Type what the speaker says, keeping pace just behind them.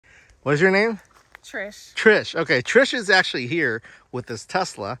What's your name? Trish. Trish. Okay, Trish is actually here with this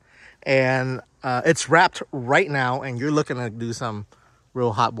Tesla, and it's wrapped right now, and you're looking to do some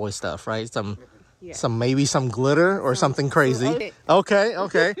real hot boy stuff, right? Maybe some glitter or something crazy.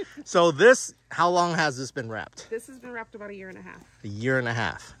 Okay. So this, how long has this been wrapped? This has been wrapped about a year and a half. A year and a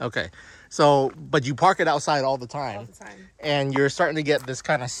half. Okay. So, but you park it outside all the time. All the time. And you're starting to get this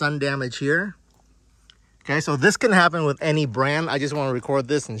kind of sun damage here. Okay, so this can happen with any brand. I just want to record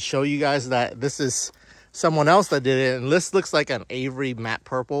this and show you guys that this is someone else that did it. And this looks like an Avery matte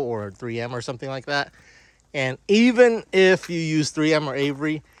purple or 3M or something like that. And even if you use 3M or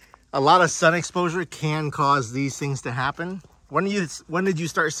Avery, a lot of sun exposure can cause these things to happen. When did you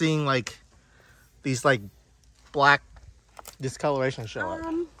start seeing like these like black discoloration show up?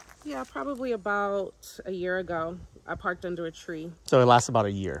 Yeah, probably about a year ago. I parked under a tree. So it lasts about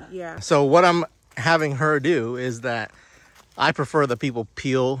a year. Yeah. So what I'm having her do is that I prefer that people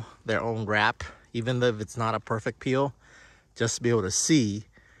peel their own wrap, even if it's not a perfect peel, just to be able to see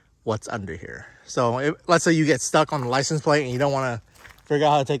what's under here. So let's say you get stuck on the license plate and you don't want to figure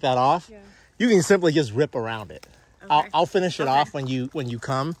out how to take that off. Yeah. You can simply just rip around it. Okay. I'll finish it off when you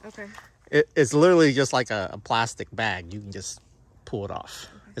come. Okay. It's literally just like a plastic bag. You can just pull it off.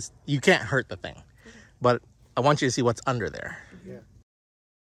 Okay. You can't hurt the thing, but I want you to see what's under there. Yeah.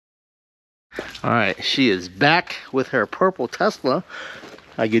 All right, she is back with her purple Tesla.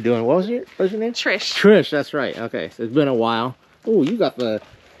 How you doing? What's your name? Trish. Trish, that's right. Okay, so it's been a while. Oh, you got the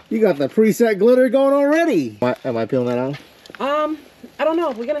preset glitter going already. Am I peeling that off? I don't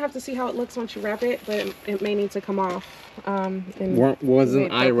know. We're gonna have to see how it looks once you wrap it, but it may need to come off.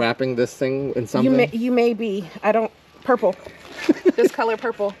 Wasn't I wrapping this thing in something? You may be. I don't. Purple. This color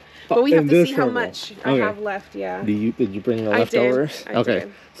purple. But we have to see how much I have left. Yeah. Did you bring the leftovers? I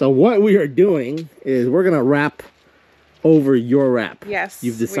did. So what we are doing is we're gonna wrap over your wrap. Yes.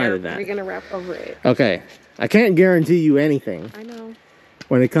 You've decided that. We're gonna wrap over it. Okay. I can't guarantee you anything. I know.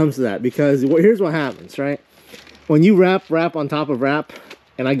 When it comes to that, because here's what happens, right? When you wrap on top of wrap,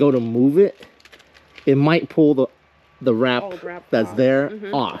 and I go to move it, it might pull the wrap that's off. There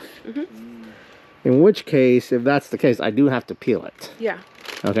off. In which case, if that's the case, I do have to peel it. Yeah.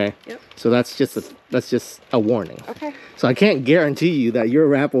 Okay. Yep. So that's just a warning. Okay. So I can't guarantee you that your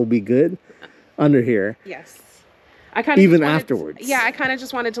wrap will be good under here. Yes. I kind of even afterwards. Yeah, I kind of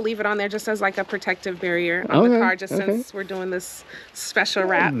just wanted to leave it on there just as like a protective barrier on the car, just since we're doing this special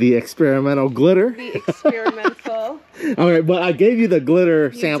wrap. The experimental glitter. The experimental. Okay, but I gave you the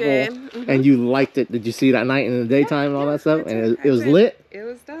glitter sample, and you liked it. Did you see it at night and in the daytime and all that stuff? And it was lit. It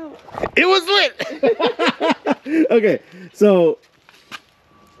was dope. It was lit. Okay, so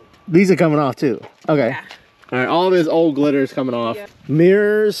these are coming off too. Okay. Yeah. All right, all this old glitter is coming off. Yep.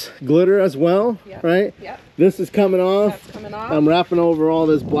 Mirrors, glitter as well, right? Yep. This is coming off. That's coming off. I'm wrapping over all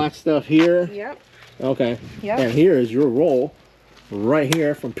this black stuff here. Yep. Okay. Yep. And here is your roll right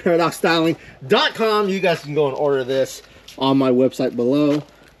here from ParadoxStyling.com. You guys can go and order this on my website below.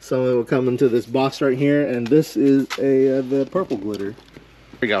 So it will come into this box right here, and this is the purple glitter.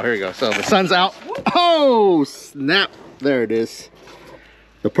 Here we go. So the sun's out. Oh, snap. There it is.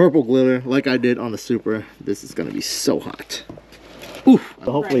 The purple glitter, like I did on the Supra. This is gonna be so hot. Oof.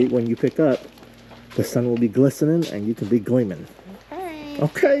 So hopefully when you pick up, the sun will be glistening and you can be gleaming.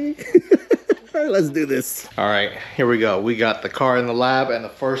 Okay. All right, let's do this. All right, here we go. We got the car in the lab and the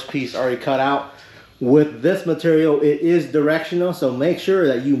first piece already cut out. With this material, it is directional, so make sure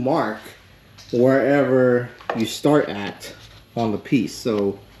that you mark wherever you start at on the piece.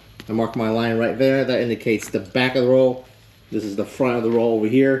 So I mark my line right there. That indicates the back of the roll. This is the front of the roll over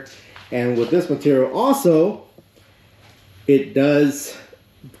here. And with this material also, it does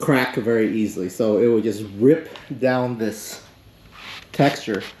crack very easily. So it will just rip down this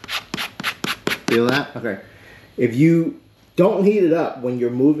texture. Feel that? Okay. If you don't heat it up when you're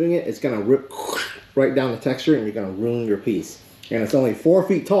moving it, it's gonna rip right down the texture and you're gonna ruin your piece. And it's only 4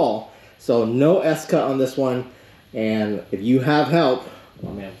 feet tall, so no S-cut on this one. And if you have help,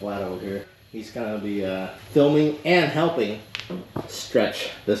 my man Flat over here, he's gonna be filming and helping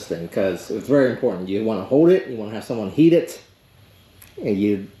stretch this thing, because it's very important. You want to hold it, you want to have someone heat it,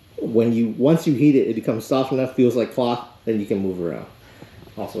 and once you heat it, it becomes soft enough, feels like cloth, then you can move around.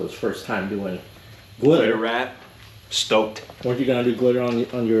 Also, it's first time doing glitter wrap. Stoked. Weren't you gonna do glitter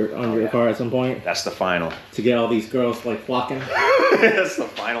on your car at some point? That's the final. To get all these girls like flocking. That's the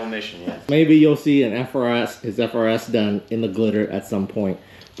final mission. Yeah. Maybe you'll see his FRS done in the glitter at some point,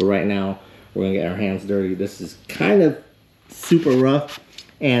 but right now we're gonna get our hands dirty. This is kind of super rough,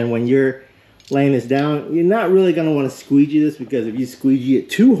 and when you're laying this down, you're not really gonna want to squeegee this, because if you squeegee it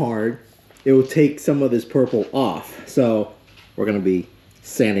too hard, it will take some of this purple off. So we're gonna be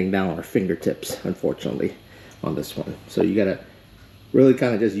sanding down our fingertips, unfortunately, on this one. So you gotta really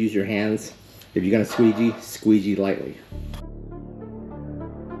kind of just use your hands. If you're gonna squeegee, squeegee lightly.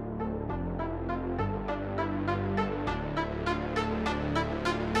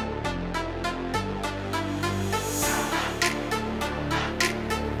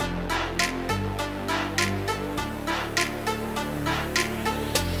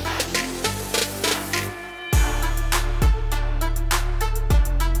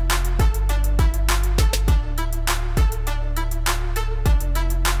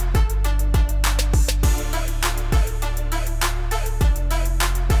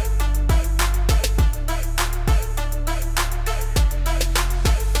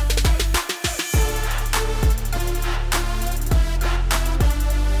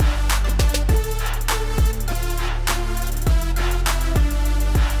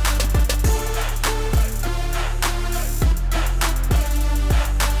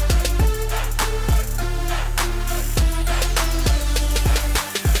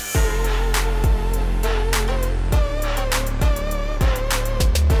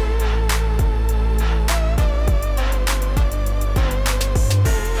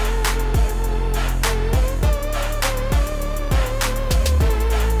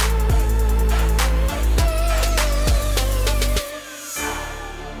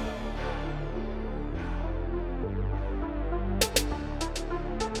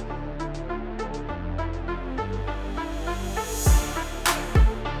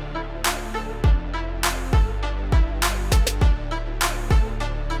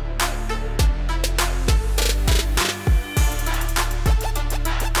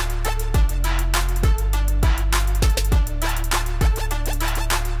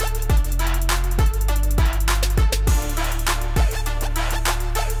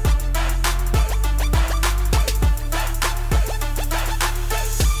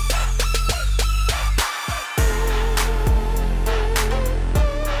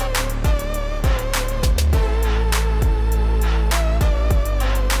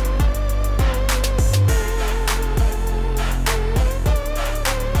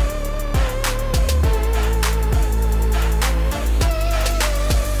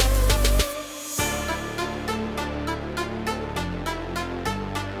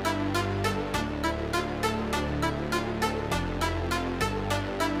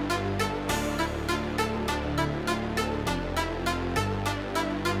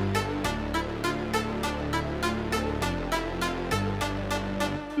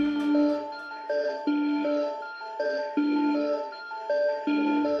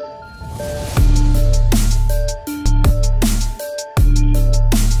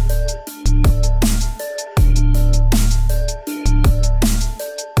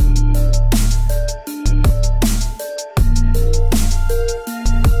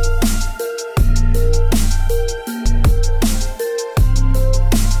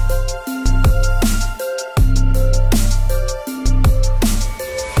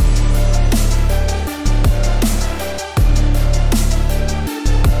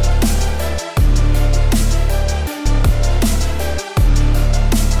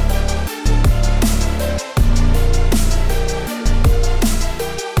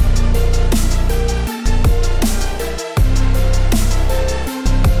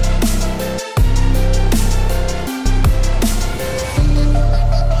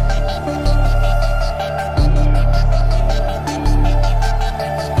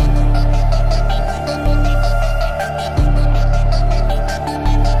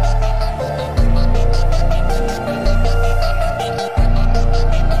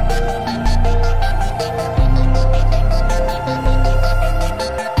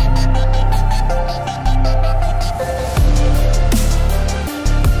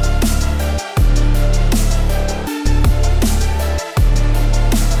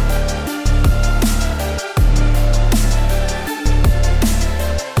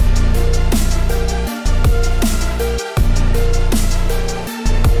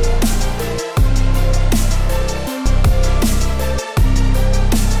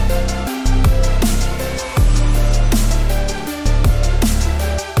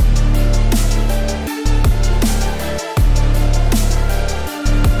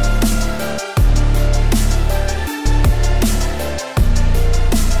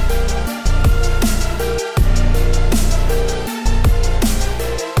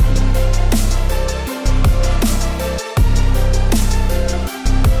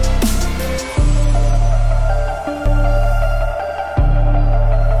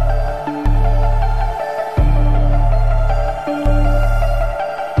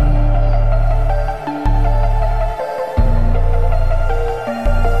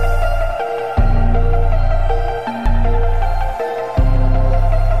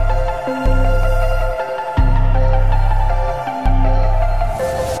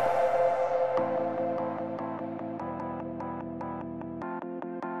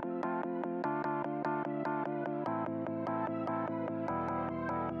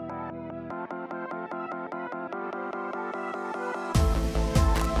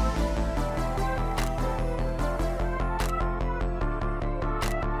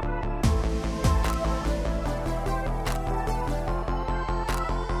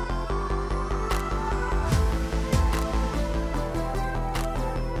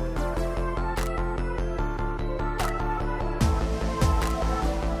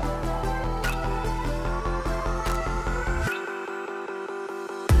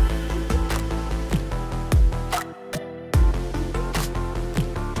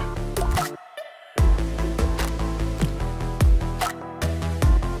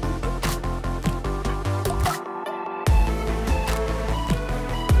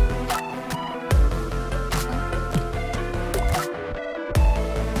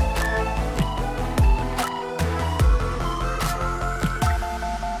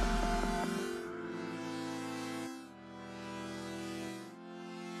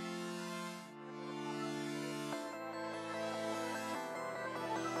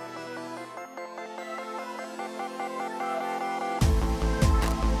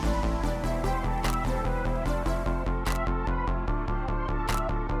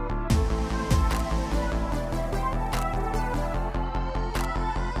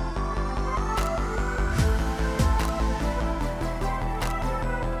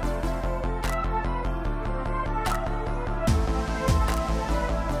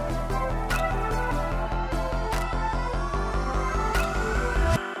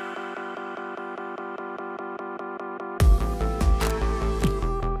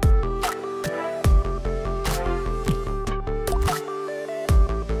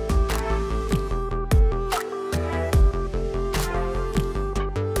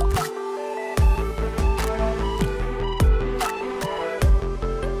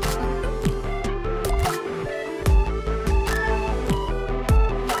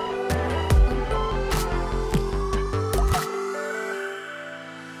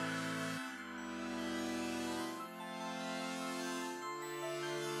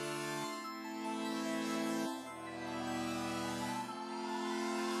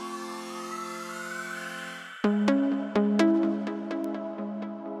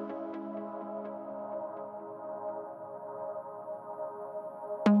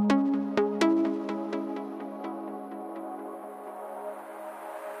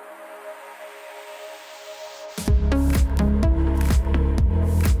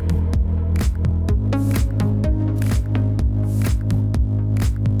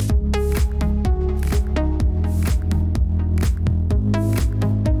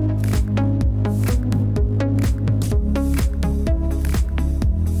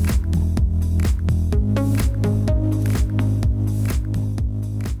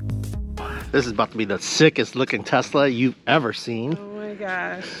 This is about to be the sickest looking Tesla you've ever seen. Oh my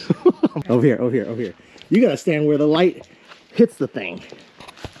gosh. Over here, over here, over here. You gotta stand where the light hits the thing.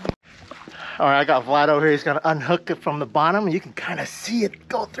 All right, I got Vlad over here. He's gonna unhook it from the bottom, and you can kind of see it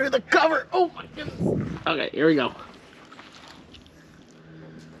go through the cover. Oh my goodness. Okay, here we go.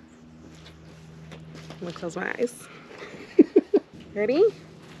 I'm gonna close my eyes. Ready?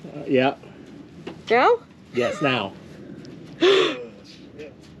 Yeah. Go? Yes, now.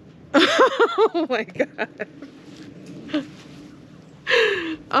 Oh my god.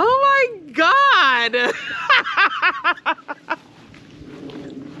 Oh my god.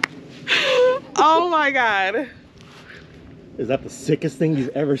 Oh my god. Is that the sickest thing you've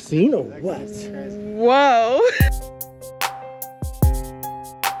ever seen or what? Whoa.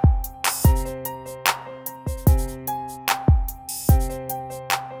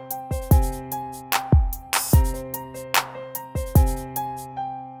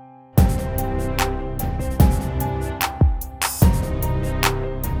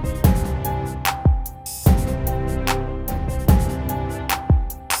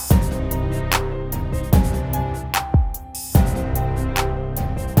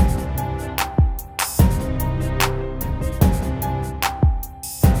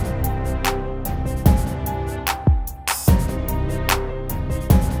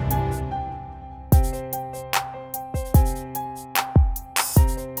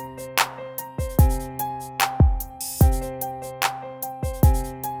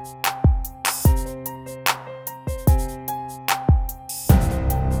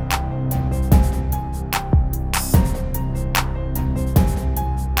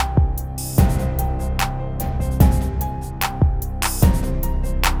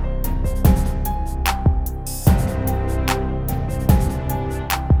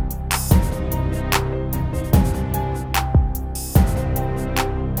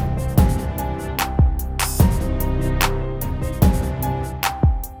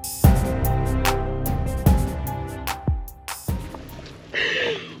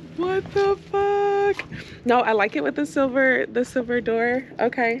 What the fuck? No, I like it with the silver door.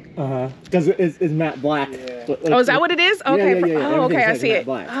 Okay. Because it's matte black. Yeah. Oh, is that what it is? Okay. Yeah. Oh, okay. I see it.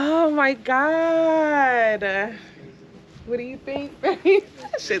 Black. Oh my god. What do you think? That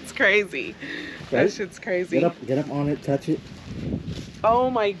shit's crazy. Right? That shit's crazy. Get up on it, touch it. Oh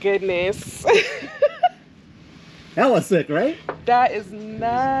my goodness. Hella sick, right? That is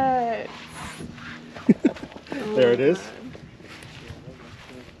nuts. There it is.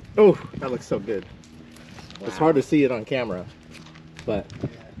 Oh, that looks so good. Wow. It's hard to see it on camera, but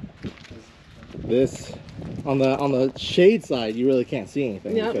this on the shade side, you really can't see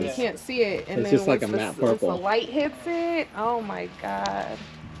anything. Yep, you can't see it. And it's then just like a matte purple. Once the light hits it, oh my god,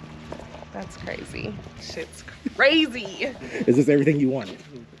 that's crazy. Shit's crazy. Is this everything you wanted?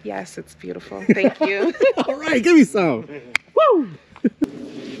 Yes, it's beautiful. Thank you. All right, give me some. Woo!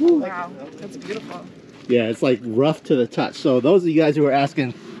 Wow, that's beautiful. Yeah, it's like rough to the touch. So those of you guys who are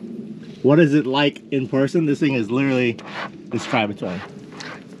asking, what is it like in person? This thing is literally this Tri-Between.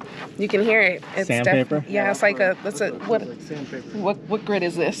 You can hear it. It's sandpaper? Yeah, it's like what grit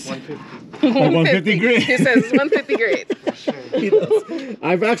is this? 150. 150 grit. It says 150 grit.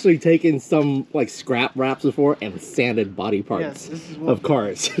 I've actually taken some like scrap wraps before and sanded body parts of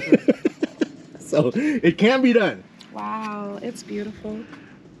cars. So it can be done. Wow, it's beautiful.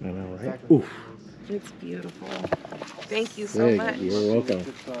 I know, right? Oof. It's beautiful. Thank you so much. You're welcome.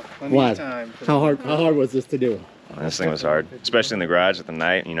 Vlad, how hard was this to do? This thing was hard, especially in the garage at the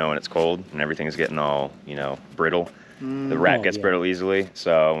night, you know, when it's cold and everything is getting all, you know, brittle. The wrap gets brittle easily,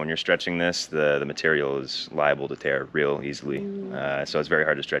 so when you're stretching this, the material is liable to tear real easily. So it's very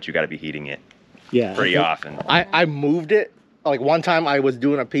hard to stretch. You got to be heating it pretty often. I moved it. Like one time I was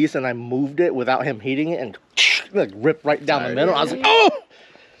doing a piece and I moved it without him heating it and like ripped right down the middle. I was like, oh!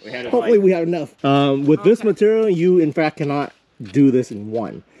 Hopefully we have enough. With this material, you in fact cannot do this in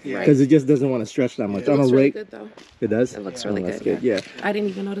one. Because it just doesn't want to stretch that much. It looks really good though. It does? It looks really good. Yeah. I didn't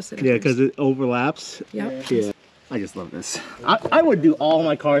even notice it. Yeah, because it overlaps. Yep. Yeah. I just love this. I would do all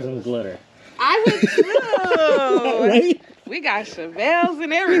my cars in glitter. I would too. Right? We got Chevelles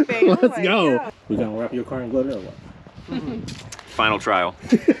and everything. Let's go. God. We gonna wrap your car in glitter or what? Final trial.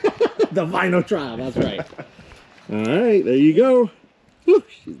 The final trial, that's right. All right, there you go. Whew,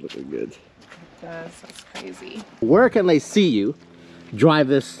 she's looking good. That's crazy. Where can they see you drive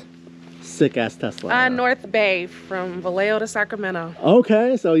this sick-ass Tesla? North Bay, from Vallejo to Sacramento.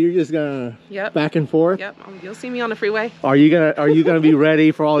 Okay, so you're just gonna back and forth? Yep, you'll see me on the freeway. Are you gonna be ready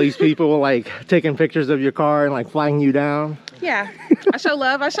for all these people like taking pictures of your car and like flying you down? Yeah, I show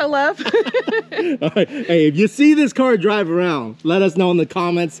love. All right. Hey, if you see this car drive around, let us know in the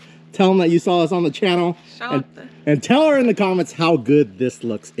comments Tell them that you saw us on the channel. And tell her in the comments how good this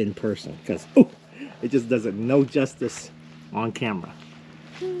looks in person. Because it just doesn't no justice on camera.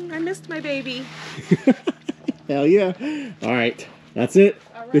 I missed my baby. Hell yeah. All right. That's it.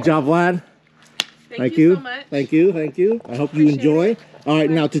 Right. Good job, Vlad. Thank you so much. Thank you. Thank you. I hope you enjoy. All right.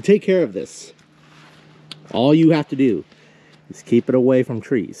 Now, to take care of this, all you have to do is keep it away from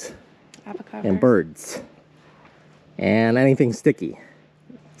trees and birds and anything sticky.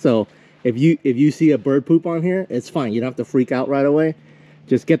 So if you see a bird poop on here, it's fine. You don't have to freak out right away.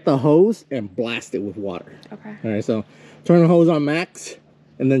 Just get the hose and blast it with water. Okay. All right. So turn the hose on max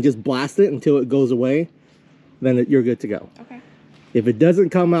and then just blast it until it goes away. Then you're good to go. Okay. If it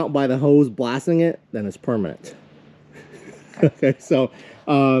doesn't come out by the hose blasting it, then it's permanent. Okay. So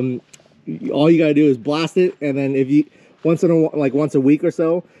all you gotta do is blast it, and then if you once a week or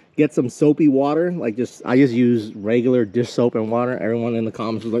so, get some soapy water. I just use regular dish soap and water. Everyone in the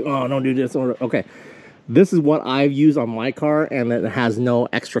comments was like, oh, don't do this. Okay, this is what I've used on my car, and it has no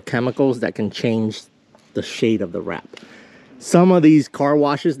extra chemicals that can change the shade of the wrap. Some of these car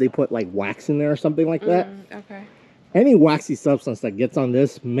washes, they put like wax in there or something like that. Okay. Any waxy substance that gets on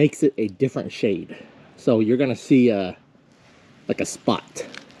this makes it a different shade, so you're gonna see like a spot.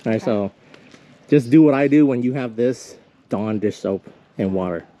 All right, so just do what I do when you have this: Dawn dish soap and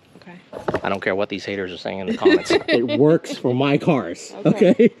water. Okay. I don't care what these haters are saying in the comments. It works for my cars.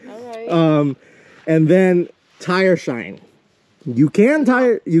 Okay. All right. And then tire shine. You can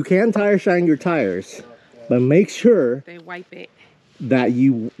tire shine your tires, but make sure they wipe it. That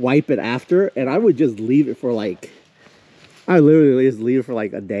you wipe it after. And I would just leave it for I literally just leave it for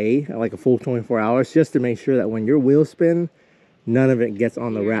like a day, like a full 24 hours, just to make sure that when your wheels spin, none of it gets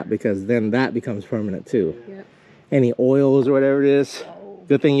on the wrap, because then that becomes permanent too. Yep. Any oils or whatever it is.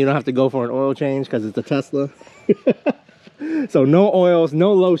 Good thing you don't have to go for an oil change because it's a Tesla. So no oils,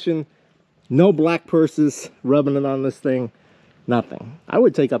 no lotion, no black purses rubbing it on this thing, nothing. I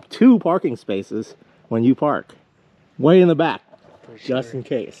would take up 2 parking spaces when you park, way in the back, just in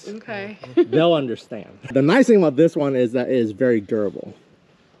case. Okay. They'll understand. The nice thing about this one is that it is very durable.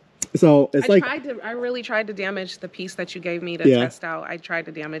 So it's I really tried to damage the piece that you gave me to test out. I tried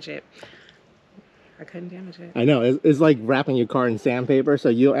to damage it. I couldn't damage it. I know. It's like wrapping your car in sandpaper, so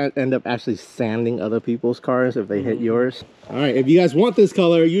you'll end up actually sanding other people's cars if they hit yours. All right, if you guys want this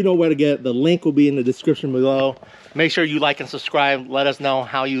color, you know where to get it. The link will be in the description below. Make sure you like and subscribe. Let us know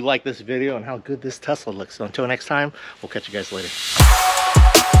how you like this video and how good this Tesla looks. So until next time, we'll catch you guys later.